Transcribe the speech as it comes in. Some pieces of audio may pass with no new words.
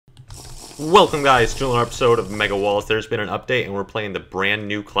Welcome guys to another episode of Mega Walls. There's been an update and we're playing the brand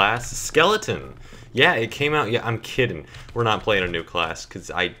new class, Skeleton. Yeah, it came out. Yeah, I'm kidding. We're not playing a new class because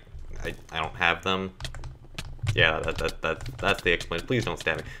I don't have them. Yeah, that's the explanation. Please don't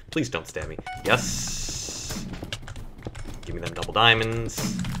stab me. Please don't stab me. Yes. Give me them double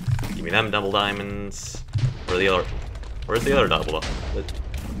diamonds. Give me them double diamonds. Where's the other double?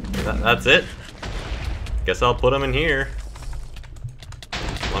 That's it. Guess I'll put them in here.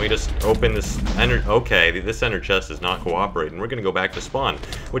 Let me just open this ender. Okay, this ender chest is not cooperating. We're gonna go back to spawn,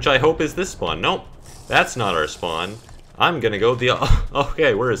 which I hope is this spawn. Nope, that's not our spawn. I'm gonna go the.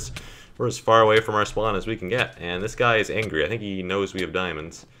 Okay, we're as far away from our spawn as we can get, and this guy is angry. I think he knows we have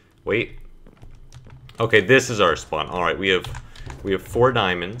diamonds. Wait. Okay, this is our spawn. All right, we have 4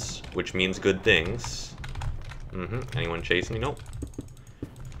 diamonds, which means good things. Anyone chasing me? Nope.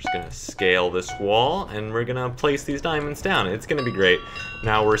 Just gonna scale this wall, and we're gonna place these diamonds down. It's gonna be great.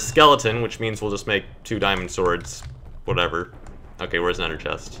 Now we're skeleton, which means we'll just make 2 diamond swords. Whatever. Okay, where's the ender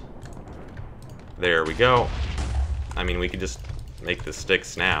chest? There we go. I mean, we could just make the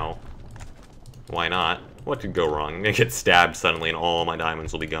sticks now. Why not? What could go wrong? I'm gonna get stabbed suddenly, and all my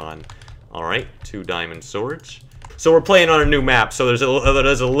diamonds will be gone. Alright, 2 diamond swords. So we're playing on a new map, so there's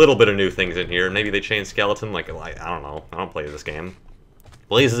a little bit of new things in here. Maybe they changed skeleton, like, I don't know. I don't play this game.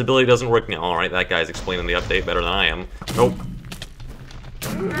 Blaze's ability doesn't work now. Alright, that guy's explaining the update better than I am. Nope.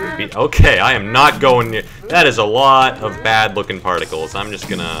 Okay, I am not going near. That is a lot of bad looking particles. I'm just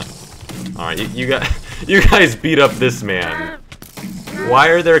gonna... Alright, you guys beat up this man. Why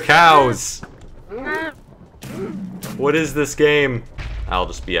are there cows? What is this game? I'll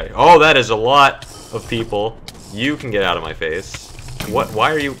just be... Oh, that is a lot of people. You can get out of my face. What? Why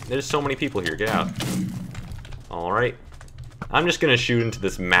are you... There's so many people here. Get out. Alright. I'm just gonna shoot into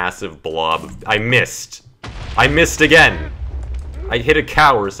this massive blob. I missed. I missed again. I hit a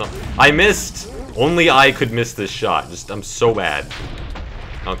cow or something. I missed. Only I could miss this shot. I'm so bad.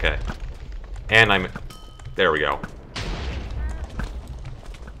 Okay. And there we go.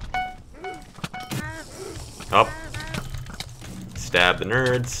 Up. Stab the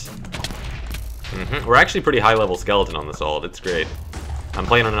nerds. We're actually pretty high level skeleton on this alt. It's great. I'm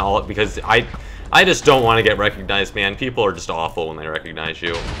playing on an alt because I just don't want to get recognized, man. People are just awful when they recognize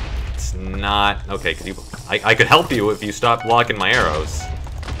you. It's not... Okay, could you... I could help you if you stop blocking my arrows.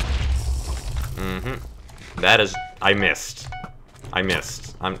 That is... I missed. I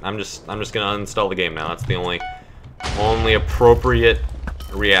missed. I'm just gonna uninstall the game now. That's the only appropriate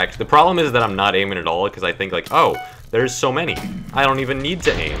reaction. The problem is that I'm not aiming at all because I think like, oh, there's so many. I don't even need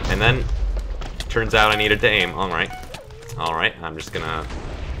to aim. And then turns out I needed to aim. Alright. Alright, I'm just gonna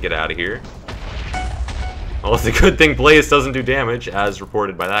get out of here. Well, it's a good thing Blaze doesn't do damage, as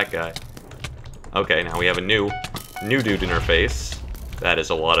reported by that guy. Okay, now we have a new dude in our face. That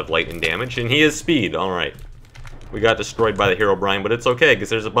is a lot of lightning damage, and he is speed. Alright. We got destroyed by the Herobrine, but it's okay, because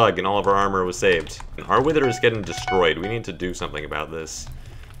there's a bug, and all of our armor was saved. Our wither is getting destroyed. We need to do something about this.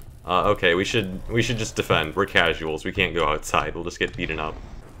 Okay, we should just defend. We're casuals. We can't go outside. We'll just get beaten up.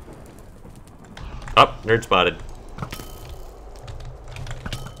 Up, nerd spotted.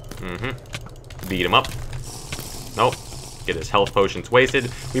 Beat him up. Nope. Get his health potions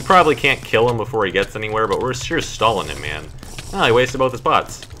wasted. We probably can't kill him before he gets anywhere, but we're sure stalling him, man. Oh, he wasted both his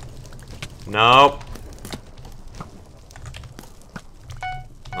pots. Nope.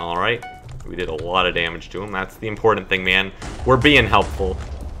 Alright. We did a lot of damage to him. That's the important thing, man. We're being helpful.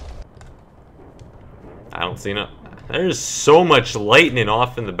 I don't see no... There's so much lightning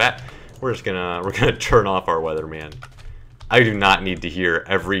off in the back. We're gonna turn off our weather, man. I do not need to hear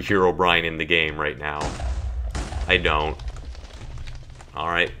every Herobrine in the game right now. I don't.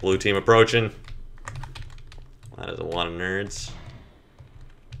 Alright, blue team approaching. That is a lot of nerds.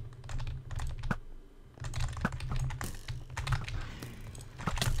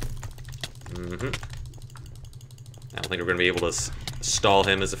 I don't think we're going to be able to stall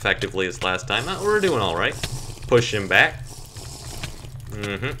him as effectively as last time. We're doing alright. Push him back.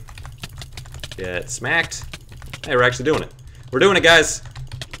 Get smacked. Hey, we're actually doing it. We're doing it, guys.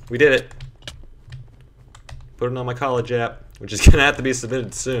 We did it. Put it on my college app, which is gonna have to be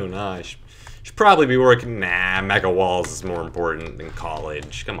submitted soon. I should probably be working. Nah, Mega Walls is more important than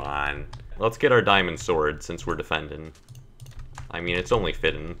college. Come on. Let's get our diamond sword since we're defending. I mean, it's only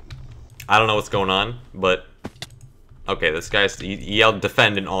fitting. I don't know what's going on, but okay, this guy's he yelled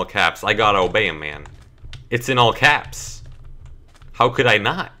defend in all caps. I gotta obey him, man. It's in all caps. How could I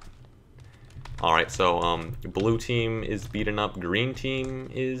not? Alright, so blue team is beaten up, green team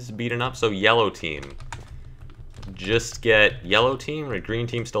is beaten up, so yellow team. Just get yellow team, or green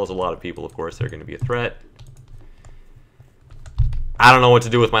team still has a lot of people, of course, they're going to be a threat. I don't know what to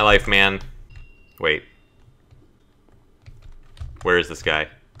do with my life, man. Wait. Where is this guy?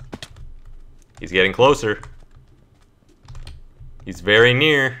 He's getting closer. He's very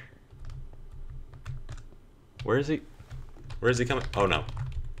near. Where is he? Where is he coming? Oh, no.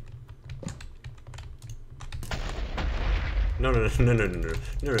 No, no, no, no, no, no,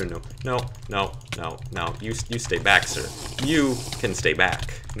 no, no, no, no, no, no, no. You stay back, sir. You can stay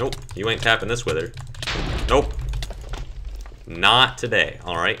back. Nope, you ain't tapping this wither. Nope. Not today,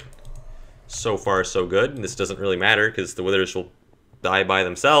 alright. So far, so good. This doesn't really matter, because the withers will die by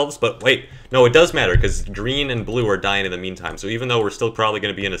themselves, but wait. No, it does matter, because green and blue are dying in the meantime, so even though we're still probably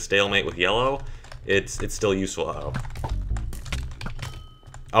going to be in a stalemate with yellow, it's still useful. Uh-oh.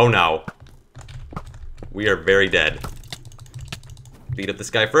 Oh, no. We are very dead. Beat up this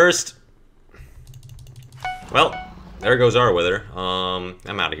guy first. Well, there goes our wither. I'm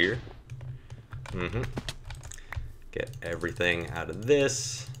out of here. Get everything out of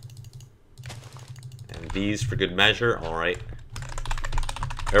this. And these for good measure. Alright.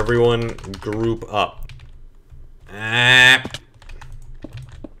 Everyone group up.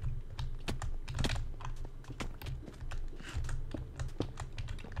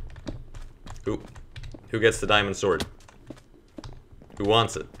 Ooh. Who gets the diamond sword? Who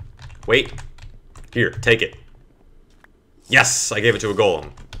wants it? Wait. Here, take it. Yes! I gave it to a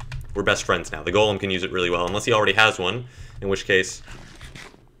golem. We're best friends now. The golem can use it really well, unless he already has one, in which case...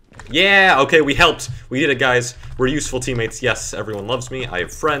 Yeah! Okay, we helped! We did it, guys. We're useful teammates. Yes, everyone loves me. I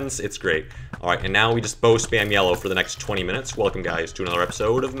have friends. It's great. Alright, and now we just bow spam yellow for the next 20 minutes. Welcome, guys, to another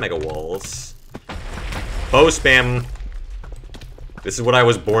episode of Mega Walls. Bow spam! This is what I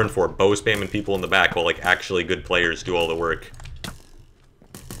was born for. Bow spamming people in the back while, like, actually good players do all the work.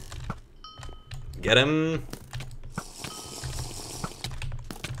 Get him.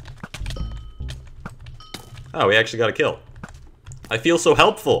 Oh, we actually got a kill. I feel so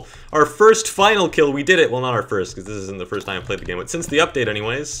helpful. Our first final kill, we did it. Well, not our first, because this isn't the first time I played the game, but since the update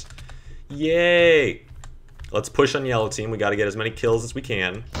anyways. Yay! Let's push on yellow team. We got to get as many kills as we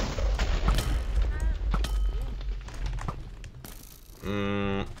can.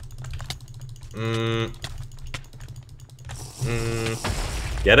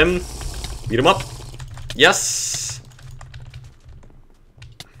 Get him. Beat him up. Yes!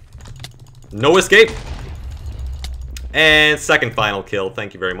 No escape! And second final kill.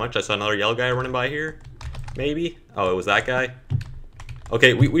 Thank you very much. I saw another yellow guy running by here. Maybe? Oh, it was that guy?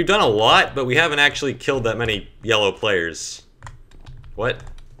 Okay, we've done a lot, but we haven't actually killed that many yellow players. What?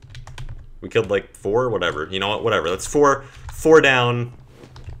 We killed like 4? Whatever. You know what? Whatever. That's 4 down.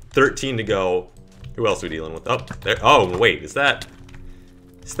 13 to go. Who else are we dealing with? Oh, there. Oh, wait. Is that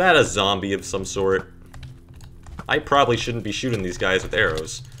a zombie of some sort? I probably shouldn't be shooting these guys with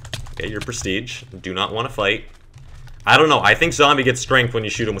arrows. Okay, you're prestige. Do not want to fight. I don't know. I think zombie gets strength when you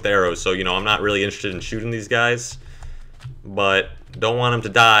shoot him with arrows, so, you know, I'm not really interested in shooting these guys. But don't want him to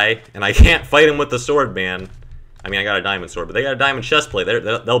die, and I can't fight him with the sword, man. I mean, I got a diamond sword, but they got a diamond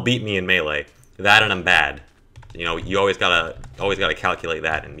chestplate. They'll beat me in melee. That and I'm bad. You know, you always gotta calculate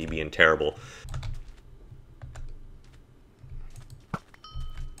that, and me being terrible.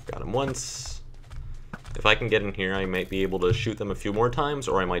 Got him once. If I can get in here, I might be able to shoot them a few more times,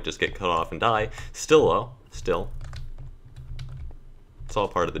 or I might just get cut off and die. Still, though. Still. It's all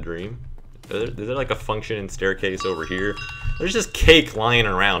part of the dream. Is there like a functioning staircase over here? There's just cake lying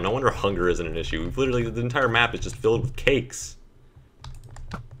around. No wonder hunger isn't an issue. We've literally, the entire map is just filled with cakes.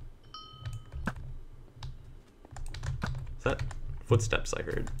 Is that footsteps I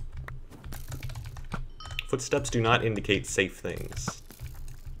heard? Footsteps do not indicate safe things.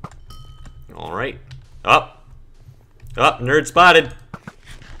 Alright. Up! Up! Nerd spotted!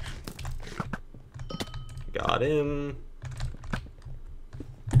 Got him.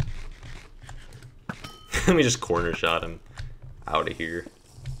 Let me just corner shot him out of here.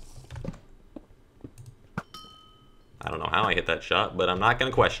 I don't know how I hit that shot, but I'm not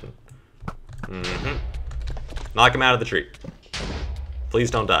gonna question. Knock him out of the tree.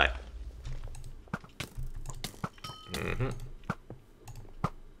 Please don't die.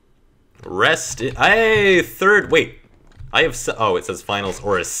 Rest. Hey, third. Wait. I have. Oh, it says finals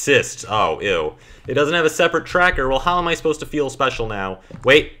or assists. Oh, ew. It doesn't have a separate tracker. Well, how am I supposed to feel special now?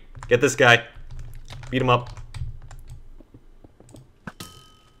 Wait. Get this guy. Beat him up.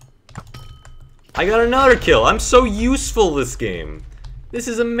 I got another kill. I'm so useful this game. This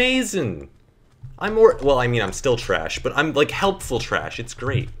is amazing. I'm more. Well, I mean, I'm still trash, but I'm like helpful trash. It's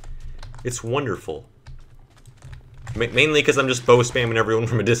great. It's wonderful. Mainly because I'm just bow spamming everyone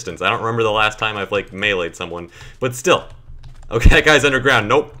from a distance. I don't remember the last time I've like meleeed someone, but still. Okay, that guy's underground.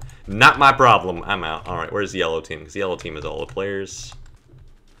 Nope, not my problem. I'm out. All right, where's the yellow team? Because the yellow team is all the players.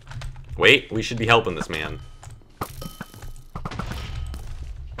 Wait, we should be helping this man.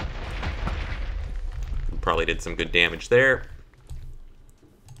 Probably did some good damage there.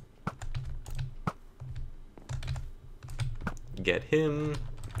 Get him.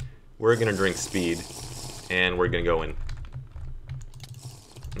 We're gonna drink speed, and we're gonna go in.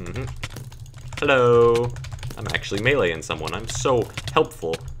 Hello. I'm actually meleeing someone. I'm so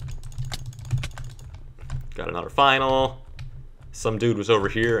helpful. Got another final. Some dude was over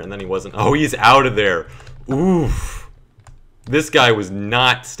here, and then he wasn't. Oh, he's out of there. Oof. This guy was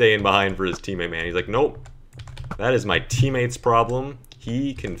not staying behind for his teammate, man. He's like, nope. That is my teammate's problem.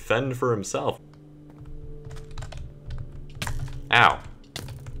 He can fend for himself. Ow.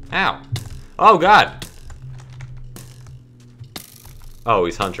 Ow. Oh, God. Oh,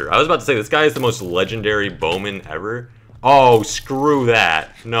 he's Hunter. I was about to say, this guy is the most legendary bowman ever. Oh, screw that.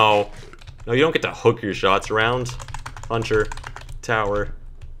 No. No, you don't get to hook your shots around. Hunter. Tower.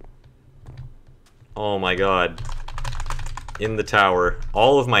 Oh, my God. In the tower.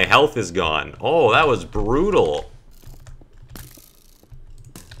 All of my health is gone. Oh, that was brutal.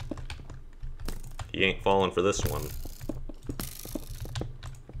 He ain't falling for this one.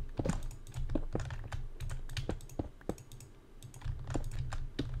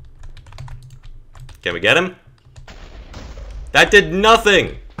 Can we get him? That did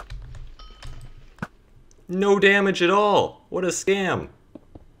nothing! No damage at all. What a scam.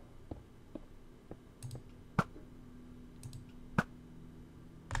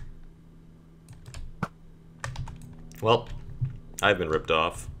 Well, I've been ripped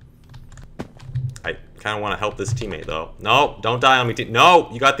off. I kind of want to help this teammate, though. No, don't die on me, No,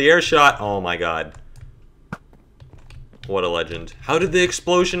 you got the air shot. Oh, my God. What a legend. How did the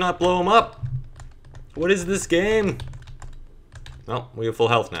explosion not blow him up? What is this game? Well, we have full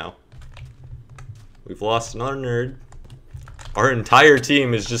health now. We've lost another nerd. Our entire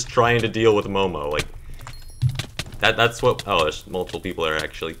team is just trying to deal with Momo. Like, that's what... Oh, there's multiple people there,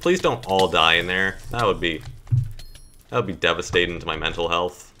 actually. Please don't all die in there. That would be devastating to my mental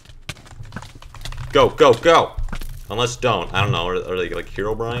health. Go, go, go! Unless don't. I don't know. Are they like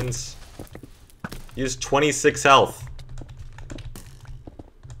hero brines? Use 26 health.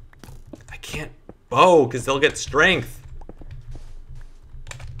 I can't bow because they'll get strength.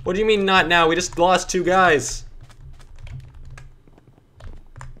 What do you mean not now? We just lost 2 guys.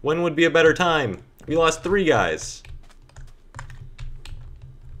 When would be a better time? We lost 3 guys.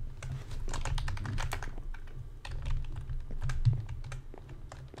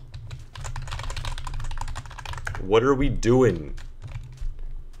 What are we doing?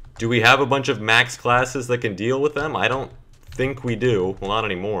 Do we have a bunch of max classes that can deal with them? I don't think we do. Well, not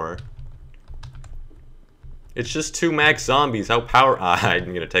anymore. It's just 2 max zombies. How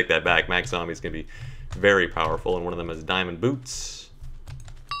I'm gonna take that back. Max zombies can be very powerful, and one of them has diamond boots.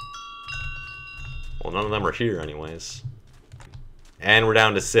 Well, none of them are here anyways. And we're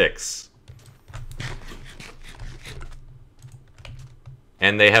down to 6.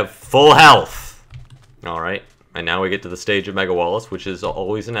 And they have full health. Alright. And now we get to the stage of Mega Wallace, which is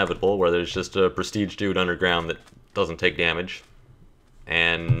always inevitable, where there's just a prestige dude underground that doesn't take damage.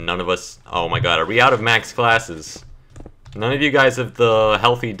 And none of us... Oh my God, are we out of max classes? None of you guys have the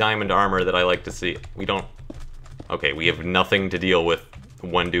healthy diamond armor that I like to see. We don't... Okay, we have nothing to deal with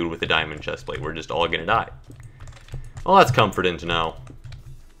one dude with a diamond chestplate. We're just all gonna die. Well, that's comforting to know.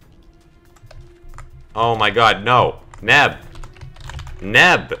 Oh my God, no. Neb!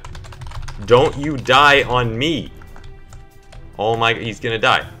 Neb! Don't you die on me. Oh my... He's gonna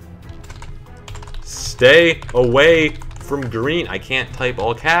die. Stay away from green. I can't type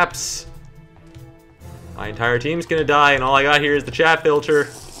all caps. My entire team's gonna die, and all I got here is the chat filter.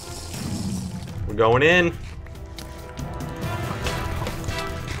 We're going in.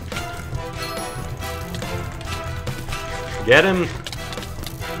 Get him.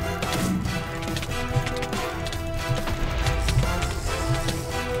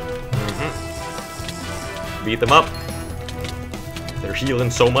 Beat them up. They're healing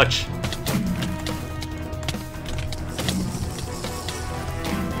so much.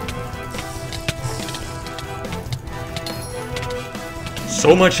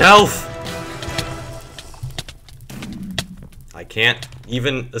 So much health! I can't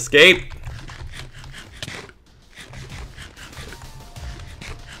even escape.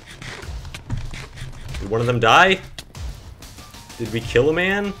 Did one of them die? Did we kill a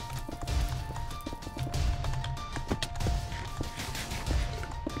man?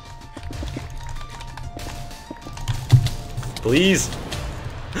 Please.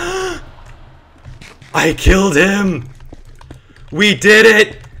 I killed him! We did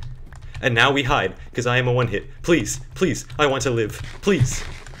it! And now we hide, because I am a one-hit. Please, please, I want to live. Please.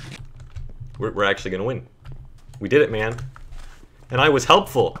 We're actually gonna win. We did it, man. And I was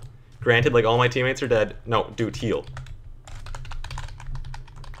helpful. Granted, like, all my teammates are dead. No, dude, heal.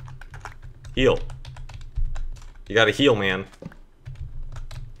 Heal. You gotta heal, man.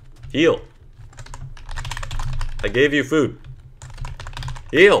 Heal. I gave you food.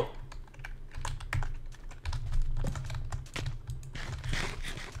 Heal.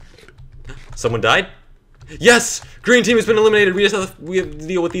 Someone died? Yes! Green team has been eliminated. We have to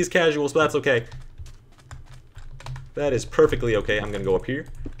deal with these casuals, but that's okay. That is perfectly okay. I'm gonna go up here.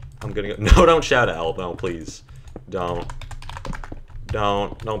 I'm gonna go. No, don't shout out. No, please. Don't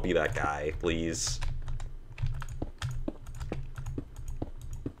be that guy, please.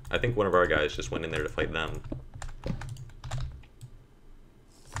 I think one of our guys just went in there to fight them.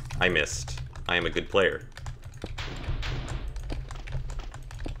 I missed. I am a good player.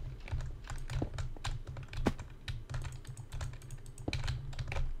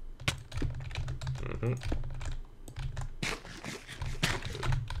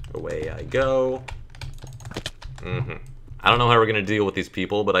 Away I go. I don't know how we're gonna deal with these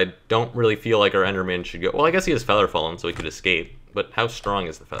people, but I don't really feel like our Enderman should go. Well, I guess he has Feather Fallen, so he could escape. But how strong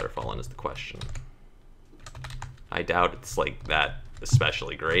is the Feather Fallen is the question. I doubt it's like that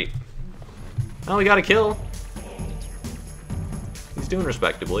especially great. Oh, we got a kill. He's doing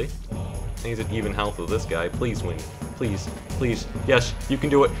respectably. He's at even health with this guy. Please win. Please. Please. Yes, you can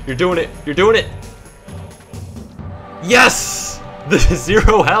do it. You're doing it. You're doing it. Yes! The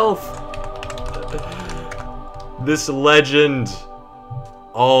 0 health. This legend.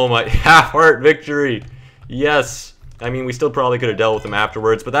 Oh my, half-heart victory. Yes. I mean, we still probably could have dealt with him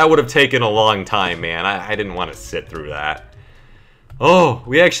afterwards, but that would have taken a long time, man. I didn't want to sit through that. Oh,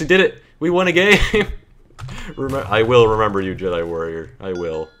 we actually did it. We won a game. I will remember you, Jedi Warrior. I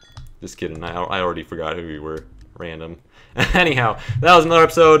will. Just kidding. I already forgot who you were. Random. Anyhow, that was another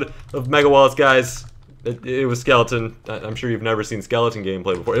episode of Mega Walls, guys. It was Skeleton. I'm sure you've never seen Skeleton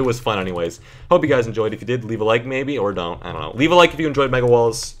gameplay before. It was fun anyways. Hope you guys enjoyed. If you did, leave a like maybe, or don't. I don't know. Leave a like if you enjoyed Mega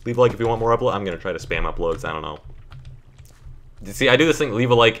Walls. Leave a like if you want more uploads. I'm going to try to spam uploads. I don't know. See, I do this thing, leave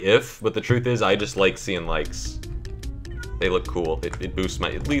a like if, but the truth is I just like seeing likes. They look cool. It boosts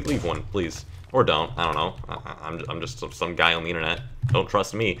my... Leave one, please. Or don't. I don't know. I'm just some guy on the internet. Don't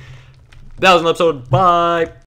trust me. That was an episode. Bye!